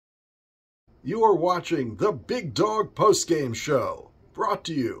You are watching the Big Dog Postgame Show, brought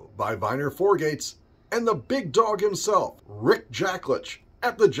to you by Viener Foregates and the big dog himself, Rick Jacklich,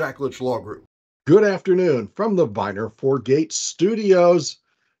 at the Jacklich Law Group. Good afternoon from the Viener Foregate Studios.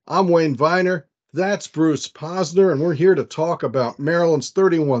 I'm Wayne Viener. That's Bruce Posner, and we're here to talk about Maryland's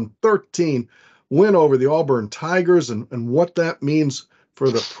 31-13 win over the Auburn Tigers and what that means for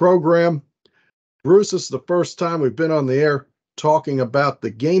the program. Bruce, this is the first time we've been on the air talking about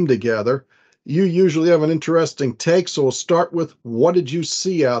the game together. You usually have an interesting take, so we'll start with what did you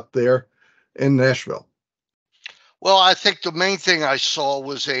see out there in Nashville? Well, I think the main thing I saw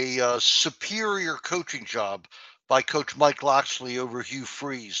was a superior coaching job by Coach Mike Locksley over Hugh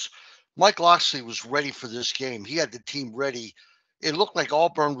Freeze. Mike Locksley was ready for this game. He had the team ready. It looked like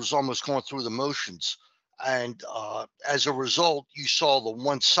Auburn was almost going through the motions. And as a result, you saw the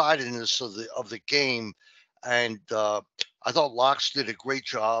one-sidedness of the game. And I thought Locks did a great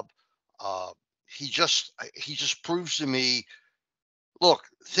job. He just proves to me, look,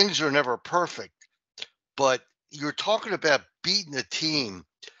 things are never perfect, but you're talking about beating a team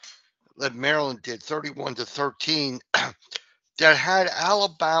that Maryland did 31-13 that had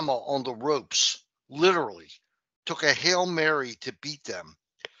Alabama on the ropes, literally took a Hail Mary to beat them.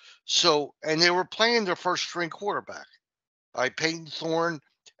 So, and they were playing their first string quarterback, Peyton Thorne,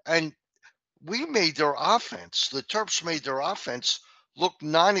 and we made their offense, the Terps made their offense look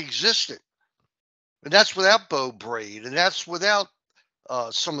non-existent. And that's without Bo Braid, and that's without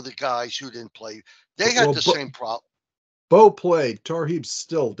some of the guys who didn't play. They had the same problem. Bo played. Tarheeb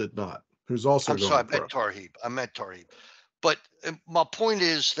still did not. Who's also I'm sorry, I meant Tarheeb. But my point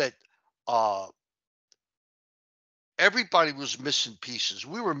is that everybody was missing pieces.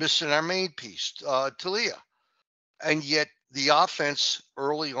 We were missing our main piece, Talia. And yet the offense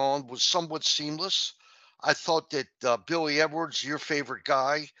early on was somewhat seamless. I thought that Billy Edwards, your favorite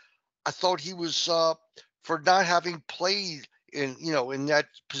guy, I thought he was for not having played in that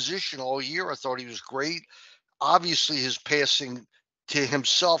position all year. I thought he was great. Obviously, his passing to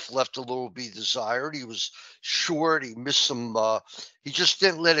himself left a little be desired. He was short. He missed some. He just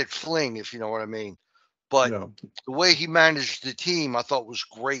didn't let it fling, if you know what I mean. But the way he managed the team, I thought was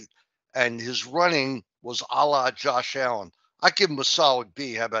great. And his running was a la Josh Allen. I give him a solid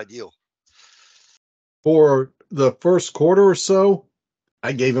B. How about you? For the first quarter or so,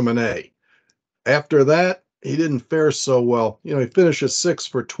 I gave him an A. After that, he didn't fare so well. He finishes 6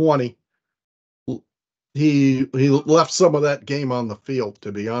 for 20. He left some of that game on the field,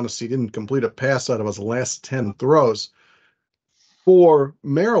 to be honest. He didn't complete a pass out of his last 10 throws. For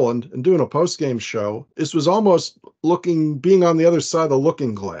Maryland, and doing a post-game show, this was almost being on the other side of the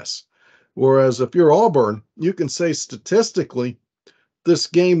looking glass. Whereas if you're Auburn, you can say statistically, this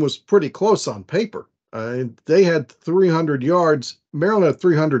game was pretty close on paper. They had 300 yards. Maryland had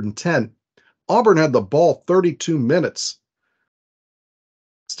 310. Auburn had the ball 32 minutes.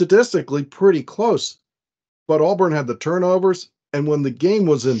 Statistically, pretty close. But Auburn had the turnovers, and when the game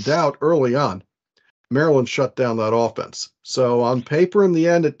was in doubt early on, Maryland shut down that offense. So on paper, in the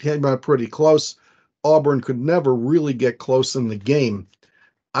end, it came out pretty close. Auburn could never really get close in the game.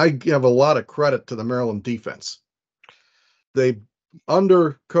 I give a lot of credit to the Maryland defense.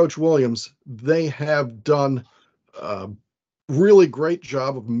 Under Coach Williams, they have done a really great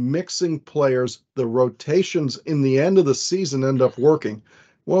job of mixing players. The rotations in the end of the season end up working.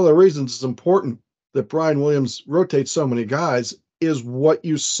 One of the reasons it's important that Brian Williams rotates so many guys is what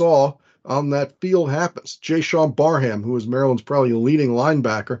you saw on that field happens. Jay-Sean Barham, who is Maryland's probably leading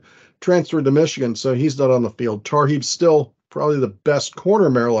linebacker, transferred to Michigan, so he's not on the field. Tarheeb's still probably the best corner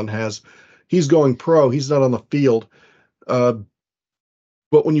Maryland has. He's going pro. He's not on the field.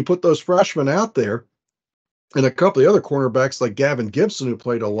 But when you put those freshmen out there, and a couple of other cornerbacks like Gavin Gibson, who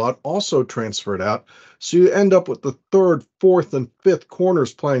played a lot, also transferred out. So you end up with the third, fourth, and fifth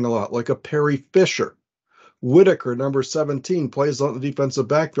corners playing a lot, like a Perry Fisher. Whitaker, number 17, plays on the defensive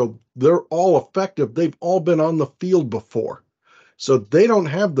backfield. They're all effective. They've all been on the field before. So they don't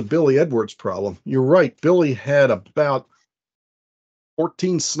have the Billy Edwards problem. You're right. Billy had about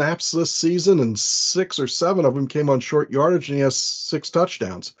 14 snaps this season, and 6 or 7 of them came on short yardage, and he has 6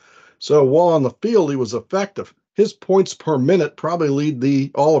 touchdowns. So while on the field, he was effective. His points per minute probably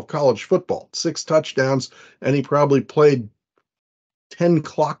lead all of college football, 6 touchdowns, and he probably played 10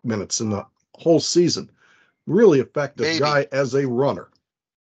 clock minutes in the whole season. Really effective guy as a runner.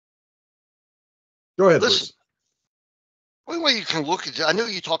 Go ahead, Bruce. One way you can look at it, I know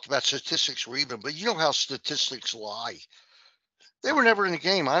you talked about statistics were even, but you know how statistics lie. They were never in the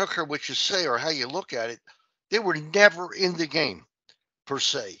game. I don't care what you say or how you look at it. They were never in the game, per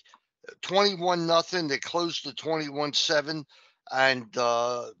se. 21-0. They closed to 21-7. and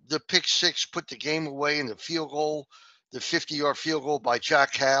the pick six put the game away, and the field goal, the 50-yard field goal by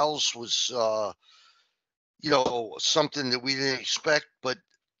Jack Howes was, something that we didn't expect, but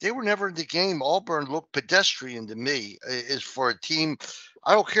they were never in the game. Auburn looked pedestrian to me as for a team.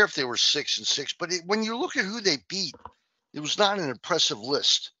 I don't care if they were 6-6, but when you look at who they beat, it was not an impressive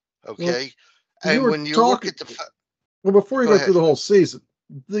list. Well, Okay. you And were when you look talking. at the, Well, before you go go through ahead. the whole season,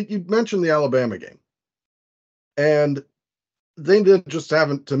 you mentioned the Alabama game, and they didn't just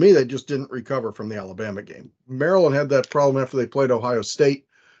haven't. To me, they just didn't recover from the Alabama game. Maryland had that problem after they played Ohio State,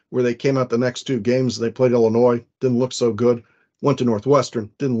 where they came out the next two games. They played Illinois, didn't look so good. Went to Northwestern,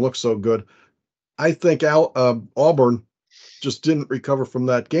 didn't look so good. I think Auburn just didn't recover from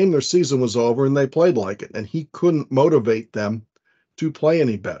that game. Their season was over, and they played like it, and he couldn't motivate them to play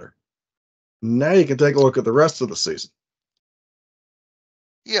any better. Now you can take a look at the rest of the season.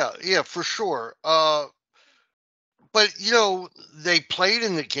 Yeah, for sure. But they played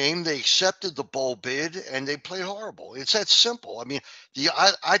in the game. They accepted the bowl bid, and they played horrible. It's that simple. I mean,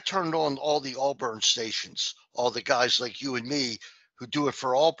 I turned on all the Auburn stations, all the guys like you and me who do it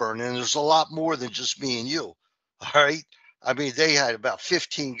for Auburn, and there's a lot more than just me and you. All right. I mean, they had about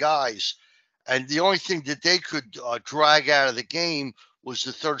 15 guys, and the only thing that they could drag out of the game was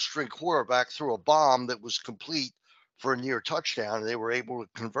the third string quarterback threw a bomb that was complete for a near touchdown, and they were able to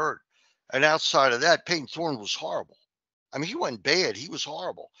convert. And outside of that, Peyton Thorne was horrible. I mean, he wasn't bad. He was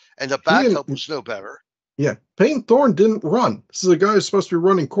horrible. And the He didn't. backup was no better. Yeah, Peyton Thorne didn't run. This is a guy who's supposed to be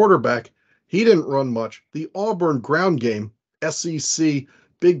running quarterback. He didn't run much. The Auburn ground game, SEC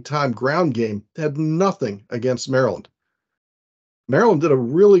big time ground game, had nothing against Maryland. Maryland did a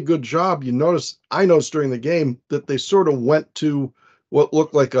really good job. I noticed during the game that they sort of went to what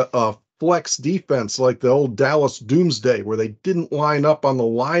looked like a flex defense, like the old Dallas Doomsday, where they didn't line up on the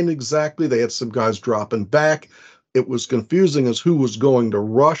line exactly. They had some guys dropping back. It was confusing as who was going to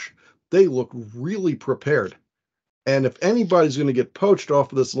rush. They looked really prepared. And if anybody's going to get poached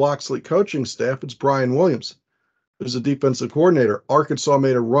off of this Loxley coaching staff, it's Brian Williams, who's a defensive coordinator. Arkansas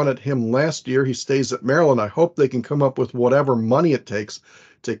made a run at him last year. He stays at Maryland. I hope they can come up with whatever money it takes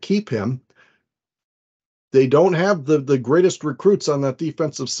to keep him. They don't have the greatest recruits on that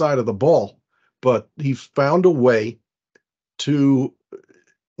defensive side of the ball, but he found a way to,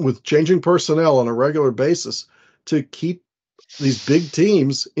 with changing personnel on a regular basis, to keep these big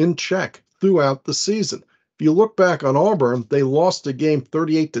teams in check throughout the season. If you look back on Auburn, they lost a game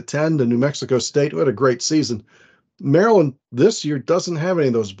 38-10 to New Mexico State, who had a great season. Maryland this year doesn't have any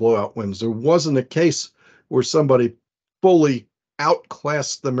of those blowout wins. There wasn't a case where somebody fully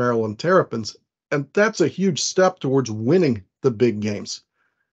outclassed the Maryland Terrapins, and that's a huge step towards winning the big games.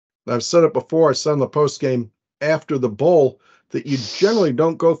 I've said it before. I said in the post game after the bowl that you generally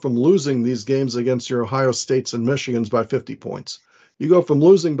don't go from losing these games against your Ohio States and Michigans by 50 points. You go from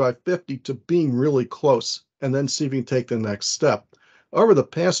losing by 50 to being really close and then see if you can take the next step. Over the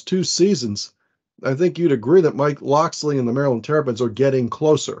past two seasons, I think you'd agree that Mike Loxley and the Maryland Terrapins are getting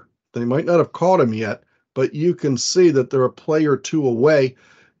closer. They might not have caught him yet, but you can see that they're a play or two away.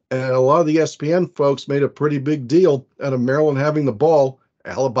 And a lot of the ESPN folks made a pretty big deal out of Maryland having the ball,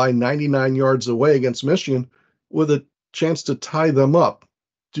 alibi 99 yards away against Michigan, with a chance to tie them up.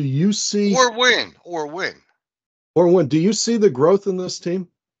 Do you see, Or win. or when, do you see the growth in this team?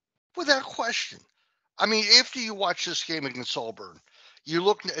 Without question. I mean, after you watch this game against Auburn, you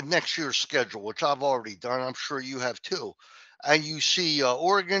look at next year's schedule, which I've already done. I'm sure you have too. And you see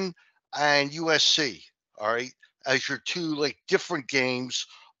Oregon and USC, all right, as your two like different games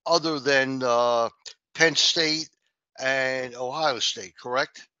other than Penn State and Ohio State,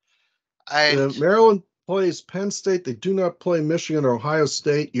 correct? And Maryland plays Penn State. They do not play Michigan or Ohio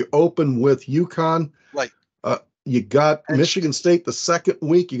State. You open with UConn. right, You got and Michigan State the second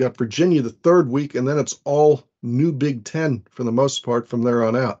week. You got Virginia the third week, and then it's all new Big Ten for the most part from there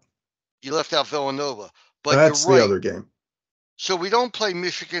on out. you left out Villanova, but you're That's the right. other game. So we don't play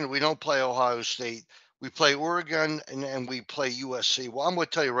Michigan, we don't play Ohio State. We play Oregon and we play USC. Well, I'm going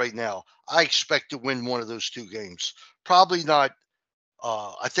to tell you right now, I expect to win one of those two games. Probably not.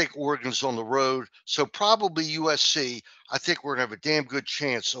 I think Oregon's on the road. So probably USC. I think we're going to have a damn good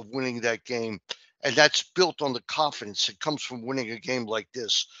chance of winning that game. And that's built on the confidence that comes from winning a game like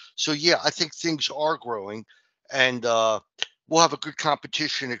this. So, yeah, I think things are growing. And we'll have a good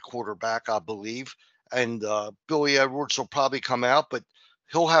competition at quarterback, I believe. And Billy Edwards will probably come out, but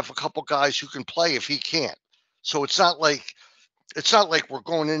he'll have a couple guys who can play if he can't. So it's not like we're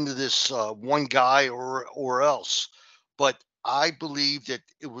going into this one guy or else. But I believe that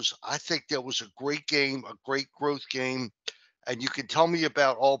I think that was a great game, a great growth game. And you can tell me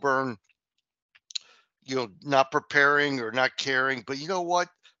about Auburn, not preparing or not caring. But you know what?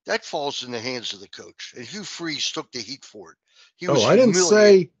 That falls in the hands of the coach. And Hugh Freeze took the heat for it. He was I didn't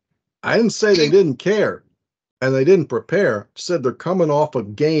humiliated. say they didn't care and they didn't prepare. I said they're coming off a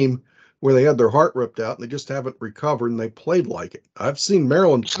game where they had their heart ripped out and they just haven't recovered and they played like it. I've seen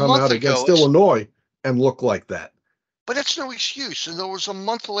Maryland It's a come month out against ago. Illinois and look like that. But that's no excuse. And there was a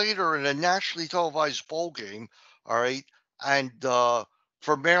month later in a nationally televised bowl game, all right, and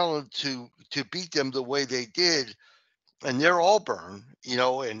for Maryland to beat them the way they did, and they're Auburn,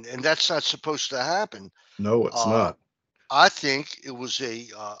 and that's not supposed to happen. No, it's not. I think it was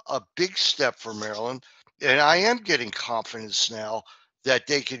a big step for Maryland, and I am getting confidence now that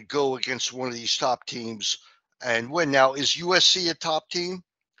they could go against one of these top teams and win. Now, is USC a top team?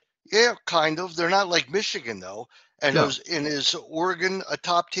 Yeah, kind of. They're not like Michigan though. And No. is Oregon a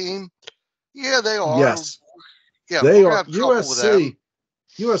top team? Yeah, they are. Yes. Yeah, they we're gonna are. have trouble with them.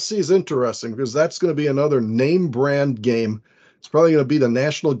 USC is interesting because that's going to be another name brand game. It's probably going to be the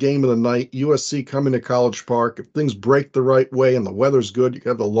national game of the night. USC coming to College Park. If things break the right way and the weather's good, you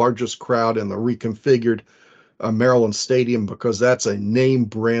have the largest crowd in the reconfigured Maryland Stadium because that's a name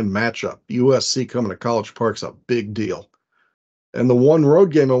brand matchup. USC coming to College Park's a big deal. And the one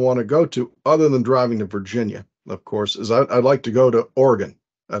road game I want to go to, other than driving to Virginia, of course, is I'd like to go to Oregon.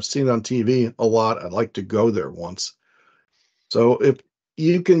 I've seen it on TV a lot. I'd like to go there once. So if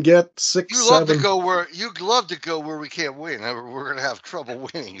you can get six, you'd love seven, to go where we can't win. We're going to have trouble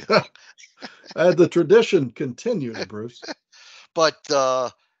winning. the tradition continues, Bruce. But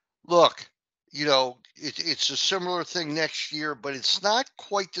look, it's a similar thing next year, but it's not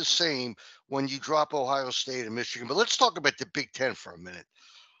quite the same when you drop Ohio State and Michigan. But let's talk about the Big Ten for a minute.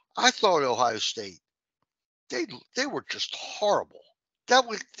 I thought Ohio State, they were just horrible.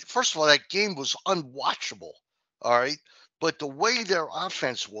 First of all, that game was unwatchable. All right. But the way their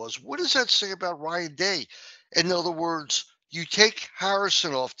offense was, what does that say about Ryan Day? In other words, you take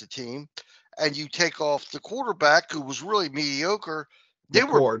Harrison off the team and you take off the quarterback who was really mediocre. They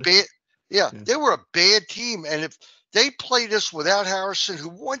were bad. Yeah, they were a bad team. And if they played us without Harrison,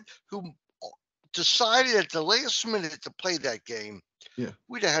 who decided at the last minute to play that game,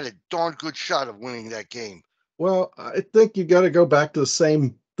 we'd have had a darn good shot of winning that game. Well, I think you got to go back to the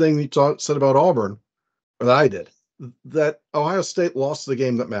same thing you said about Auburn, or that I did, that Ohio State lost the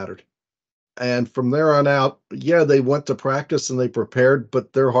game that mattered. And from there on out, they went to practice and they prepared,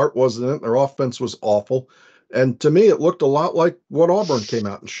 but their heart wasn't in it. Their offense was awful. And to me, it looked a lot like what Auburn came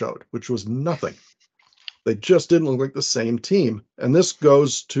out and showed, which was nothing. They just didn't look like the same team. And this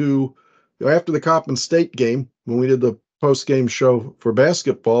goes to, after the Coppin State game, when we did the post-game show for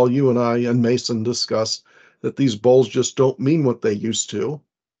basketball, you and I and Mason discussed that these bowls just don't mean what they used to.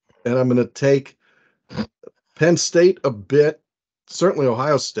 And I'm going to take Penn State a bit, certainly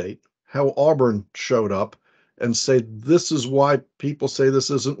Ohio State, how Auburn showed up, and say this is why people say this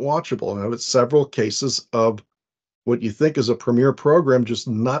isn't watchable. And I have several cases of what you think is a premier program just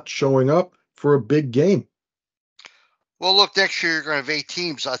not showing up for a big game. Well, look, next year you're going to have 8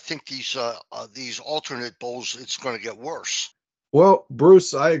 teams. I think these alternate bowls, it's going to get worse. Well,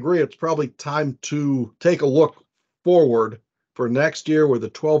 Bruce, I agree. It's probably time to take a look forward for next year where the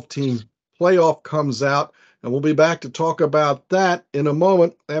 12-team playoff comes out. And we'll be back to talk about that in a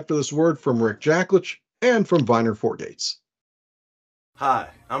moment after this word from Rick Jacklich and from Viener Forgates. Hi,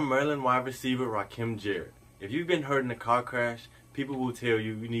 I'm Maryland wide receiver Rakim Jarrett. If you've been hurt in a car crash, people will tell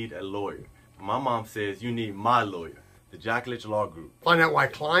you need a lawyer. But my mom says you need my lawyer, the Jacklich Law Group. Find out why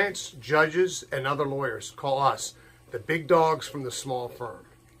clients, judges, and other lawyers call us the big dogs from the small firm,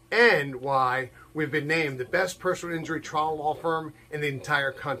 and why we've been named the best personal injury trial law firm in the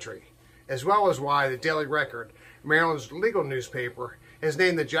entire country, as well as why the Daily Record, Maryland's legal newspaper, has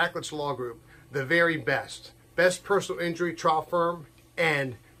named the Jacklich Law Group the very best personal injury trial firm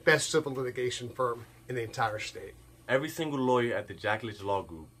and best civil litigation firm in the entire state. Every single lawyer at the Jacklich Law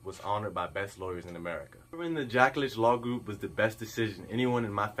Group was honored by Best Lawyers in America. Hiring the Jacklich Law Group was the best decision anyone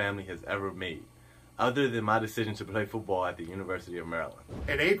in my family has ever made, other than my decision to play football at the University of Maryland.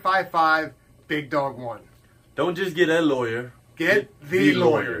 At 855-BIG-DOG-1. Don't just get a lawyer. Get the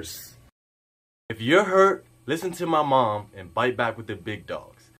lawyers. If you're hurt, listen to my mom and bite back with the big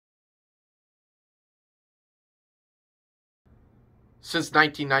dogs. Since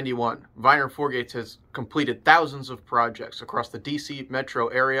 1991, Viener Forgates has completed thousands of projects across the DC metro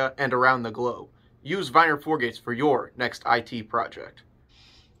area and around the globe. Use Viener Forgates for your next IT project.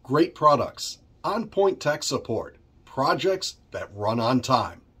 Great products, on-point tech support, projects that run on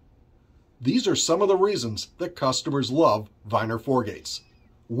time. These are some of the reasons that customers love Viener Forgates.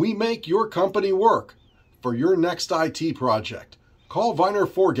 We make your company work. For your next IT project, call Viener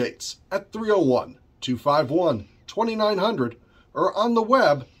Forgates at 888-251-2900 or on the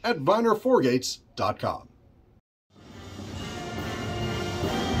web at VienerForgates.com.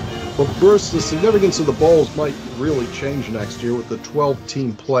 Well, Bruce, the significance of the bowls might really change next year with the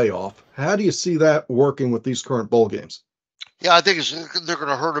 12-team playoff. How do you see that working with these current bowl games? Yeah, I think they're going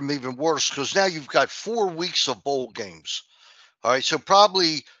to hurt them even worse because now you've got 4 weeks of bowl games. All right, so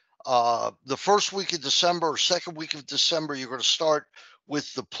probably the first week of December or second week of December, you're going to start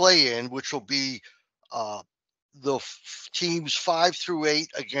with the play-in, which will be the teams 5 through 8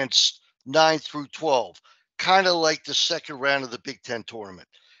 against 9 through 12, kind of like the second round of the Big Ten tournament.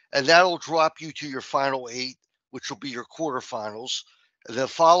 And that'll drop you to your final 8, which will be your quarterfinals. And the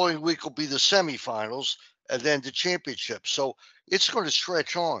following week will be the semifinals and then the championship. So it's going to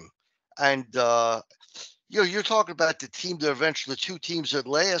stretch on. And, you're talking about the team that eventually, the 2 teams that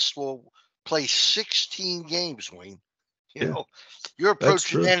last will play 16 games, Wayne. You're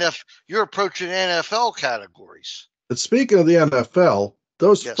approaching NFL categories. But speaking of the NFL,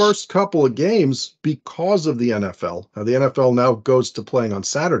 those Yes. first couple of games, because of the NFL, now the NFL now goes to playing on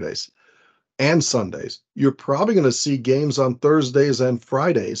Saturdays and Sundays. You're probably going to see games on Thursdays and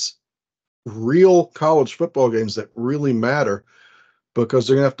Fridays, real college football games that really matter, because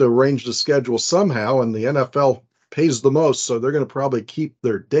they're going to have to arrange the schedule somehow, and the NFL pays the most, so they're going to probably keep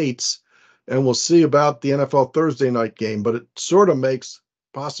their dates. And we'll see about the NFL Thursday night game, but it sort of makes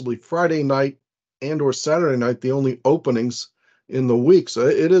possibly Friday night and or Saturday night the only openings in the week. So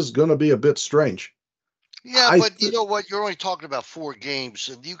it is going to be a bit strange. Yeah, but you know what? You're only talking about 4 games,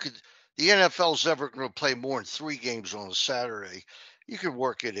 and the NFL's never going to play more than 3 games on a Saturday. You can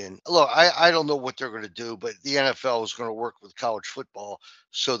work it in. Look, I don't know what they're going to do, but the NFL is going to work with college football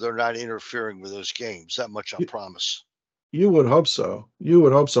so they're not interfering with those games. That much I promise. You would hope so. You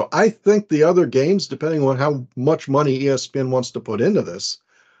would hope so. I think the other games, depending on how much money ESPN wants to put into this,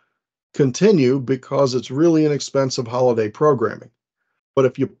 continue because it's really inexpensive holiday programming. But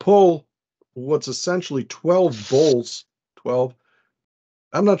if you pull what's essentially 12 bowls, 12,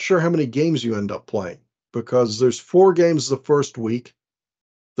 I'm not sure how many games you end up playing, because there's 4 games the first week,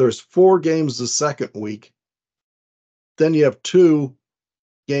 there's 4 games the second week, then you have 2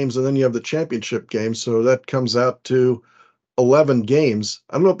 games, and then you have the championship game, so that comes out to 11 games.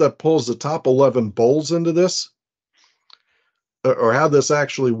 I don't know if that pulls the top 11 bowls into this or how this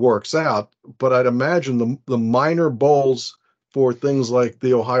actually works out, but I'd imagine the minor bowls for things like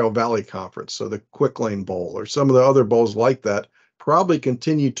the Ohio Valley Conference, so the Quick Lane Bowl or some of the other bowls like that, probably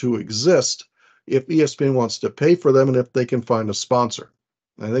continue to exist if ESPN wants to pay for them and if they can find a sponsor.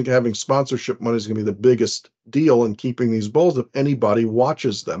 I think having sponsorship money is going to be the biggest deal in keeping these bowls if anybody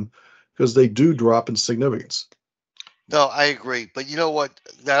watches them, because they do drop in significance. No, I agree. But you know what?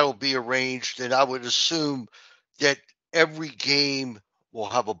 That'll be arranged, and I would assume that every game will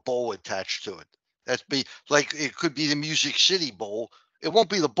have a bowl attached to it. That's be like it could be the Music City Bowl. It won't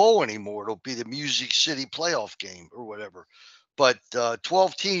be the bowl anymore. It'll be the Music City playoff game or whatever. But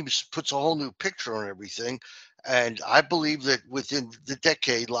 12 teams puts a whole new picture on everything. And I believe that within the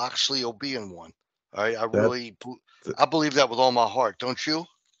decade, Loxley will be in one. All right. I believe that with all my heart. Don't you?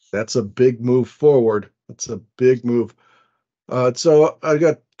 That's a big move forward. That's a big move. So I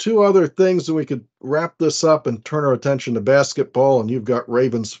got 2 other things, and we could wrap this up and turn our attention to basketball. And you've got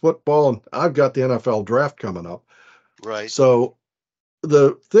Ravens football, and I've got the NFL draft coming up. Right. So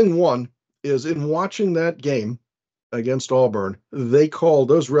the thing one is, in watching that game against Auburn,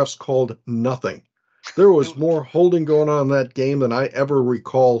 those refs called nothing. There was more holding going on in that game than I ever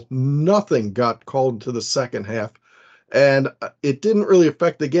recall. Nothing got called to the second half. And it didn't really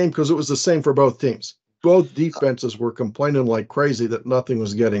affect the game because it was the same for both teams. Both defenses were complaining like crazy that nothing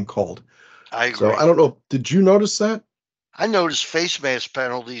was getting called. I agree. So I don't know. Did you notice that? I noticed face mask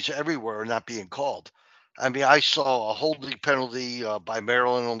penalties everywhere not being called. I mean, I saw a holding penalty by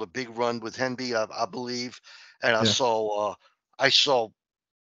Maryland on the big run with Henby, I believe, and I saw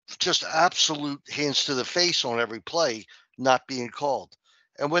just absolute hands to the face on every play not being called.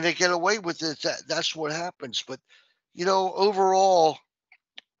 And when they get away with it, that's what happens. But overall,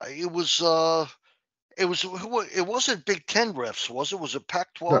 it wasn't Big Ten refs, was it? Was it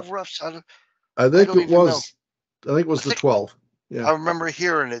Pac-12 refs? I think it was. I think it was the 12. Yeah. I remember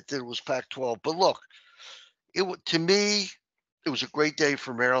hearing it that it was Pac-12. But look, to me, it was a great day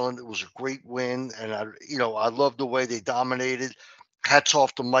for Maryland. It was a great win, and I loved the way they dominated. Hats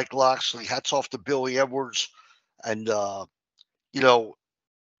off to Mike Loxley. Hats off to Billy Edwards, and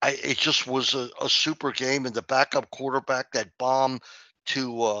it just was a super game. And the backup quarterback, that bomb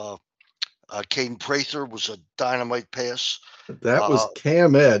to Caden Prather was a dynamite pass. That was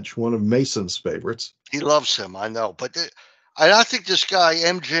Cam Edge, one of Mason's favorites. He loves him, I know. But and I think this guy,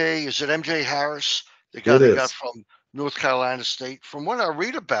 MJ Harris, The guy It they got is. from North Carolina State. From what I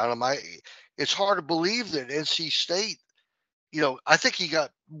read about him, it's hard to believe that NC State, I think he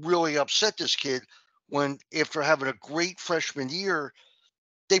got really upset, this kid, when after having a great freshman year,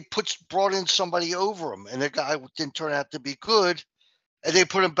 they brought in somebody over him, and the guy didn't turn out to be good, and they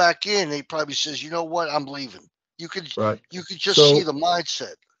put him back in. He probably says, "You know what? I'm leaving." You could just see the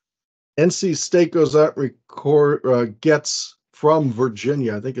mindset. NC State goes out gets from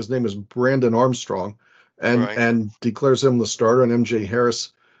Virginia. I think his name is Brandon Armstrong, and declares him the starter. And MJ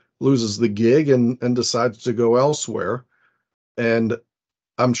Harris loses the gig and decides to go elsewhere. And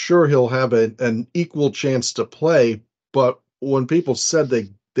I'm sure he'll have an equal chance to play. But when people said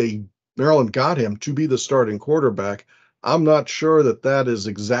they Maryland got him to be the starting quarterback, I'm not sure that is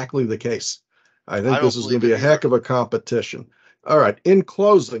exactly the case. I think this is going to be a heck of a competition. All right, in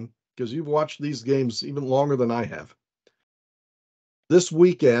closing, because you've watched these games even longer than I have, this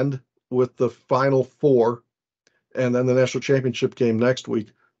weekend with the Final Four and then the national championship game next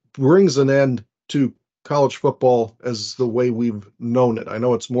week brings an end to college football as the way we've known it. I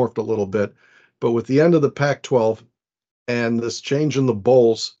know it's morphed a little bit, but with the end of the Pac-12 and this change in the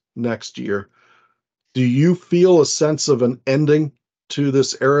bowls next year, do you feel a sense of an ending to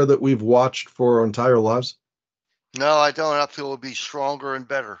this era that we've watched for our entire lives? No, I don't. I feel it'll be stronger and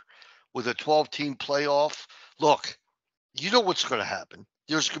better with a 12-team playoff. Look, you know what's going to happen.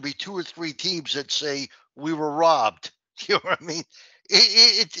 There's going to be 2 or 3 teams that say we were robbed. You know what I mean?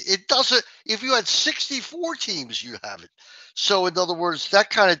 It doesn't. If you had 64 teams, you have it. So in other words, that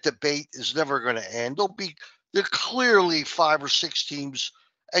kind of debate is never going to end. There clearly 5 or 6 teams,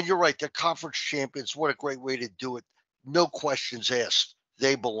 and you're right. The conference champions. What a great way to do it. No questions asked.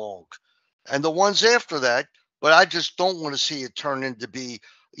 They belong. And the ones after that, but I just don't want to see it turn into be,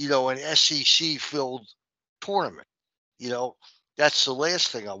 an SEC filled tournament. That's the last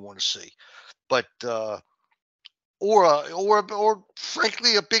thing I want to see. But or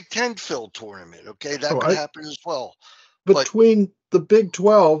frankly a Big Ten filled tournament. Okay, that could happen as well. Between the Big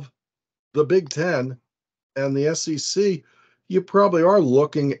 12, the Big Ten, and the SEC, you probably are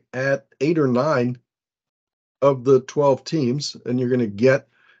looking at 8 or 9 of the 12 teams, and you're going to get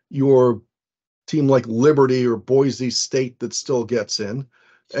your team like Liberty or Boise State that still gets in.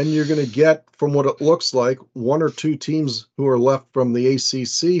 And you're going to get, from what it looks like, 1 or 2 teams who are left from the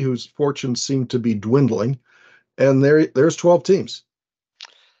ACC whose fortunes seem to be dwindling. And there's 12 teams.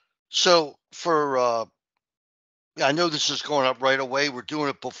 So I know this is going up right away. We're doing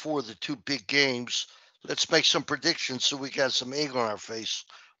it before the 2 big games. Let's make some predictions so we got some egg on our face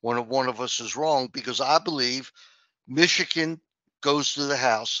when one of us is wrong, because I believe Michigan goes to the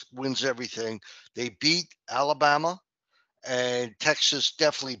house, wins everything. They beat Alabama, and Texas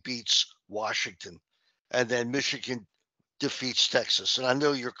definitely beats Washington. And then Michigan defeats Texas. And I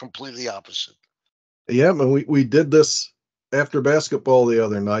know you're completely opposite. Yeah, and we did this after basketball the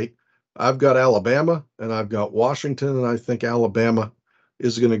other night. I've got Alabama and I've got Washington, and I think Alabama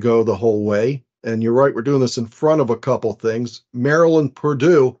is going to go the whole way. And you're right, we're doing this in front of a couple things. Maryland,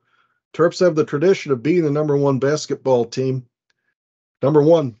 Purdue. Terps have the tradition of being the number 1 basketball team. Number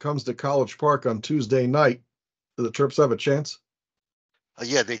 1 comes to College Park on Tuesday night. Do the Terps have a chance?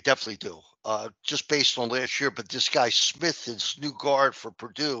 Yeah, they definitely do. Just based on last year, but this guy Smith, his new guard for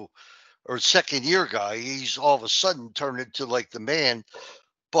Purdue, or second-year guy, he's all of a sudden turned into like the man.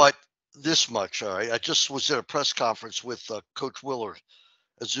 But this much, all right. I just was at a press conference with Coach Willard,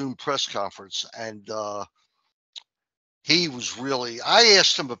 a Zoom press conference, and he was really. I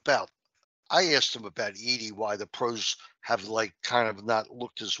asked him about Edey, why the pros have kind of not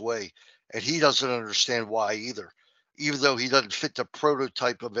looked his way, and he doesn't understand why either. Even though he doesn't fit the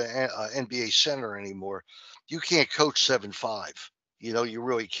prototype of an NBA center anymore, you can't coach 7'5". You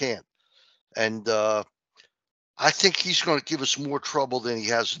really can't. And I think he's going to give us more trouble than he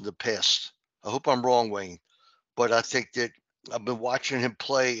has in the past. I hope I'm wrong, Wayne, but I think that I've been watching him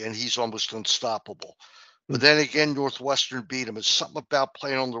play, and he's almost unstoppable. But then again, Northwestern beat him. It's something about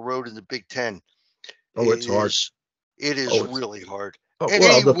playing on the road in the Big Ten. It's hard. It is really hard.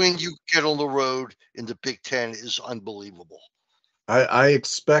 Win you get on the road in the Big Ten is unbelievable. I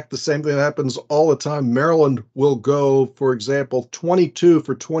expect the same thing that happens all the time. Maryland will go, for example, 22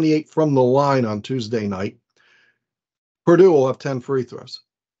 for 28 from the line on Tuesday night. Purdue will have 10 free throws.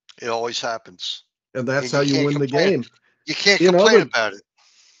 It always happens. And that's how you win the game. You can't complain about it.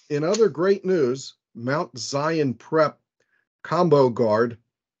 In other great news, Mount Zion Prep combo guard,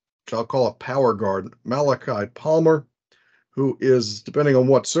 which I'll call a power guard, Malachi Palmer, who is, depending on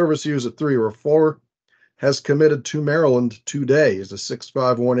what service you use, at 3 or 4, has committed to Maryland today. He's a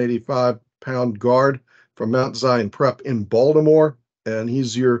 6'5", 185-pound guard from Mount Zion Prep in Baltimore, and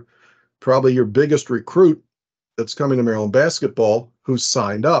he's your probably your biggest recruit that's coming to Maryland basketball who's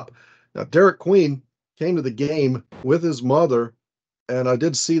signed up. Now, Derek Queen came to the game with his mother, and I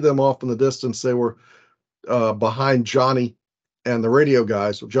did see them off in the distance. They were behind Johnny and the radio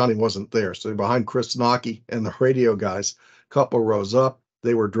guys. Well, Johnny wasn't there, so they're behind Chris Nocky and the radio guys, couple rows up.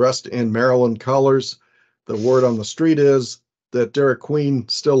 They were dressed in Maryland colors. The word on the street is that Derek Queen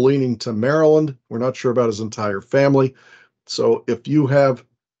still leaning to Maryland. We're not sure about his entire family. So if you have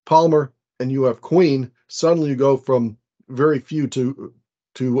Palmer and you have Queen, suddenly you go from very few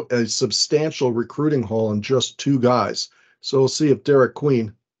to a substantial recruiting haul in just 2 guys. So we'll see if Derek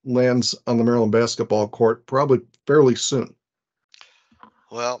Queen lands on the Maryland basketball court probably fairly soon.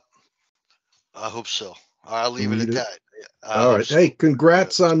 Well, I hope so. I'll leave it at that. All right. So. Hey,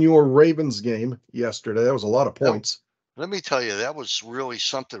 congrats on your Ravens game yesterday. That was a lot of points. Let me tell you, that was really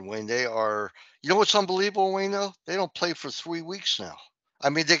something, Wayne. They are, you know what's unbelievable, Wayne, though? They don't play for 3 weeks now. I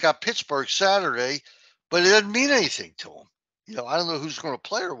mean, they got Pittsburgh Saturday, but it doesn't mean anything to them. You know, I don't know who's going to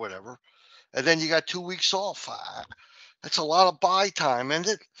play or whatever. And then you got 2 weeks off. That's a lot of bye time, isn't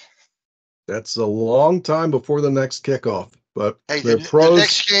it? That's a long time before the next kickoff. But hey, the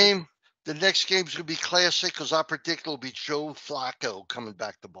next game's going to be classic because I predict it'll be Joe Flacco coming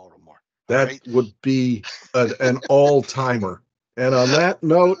back to Baltimore. That would be an all-timer. And on that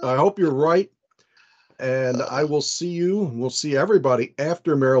note, I hope you're right. And I will see you. We'll see everybody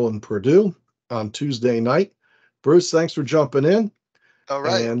after Maryland Purdue on Tuesday night. Bruce, thanks for jumping in. All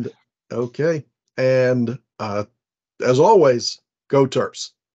right. And okay. And as always, go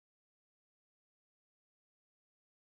Terps.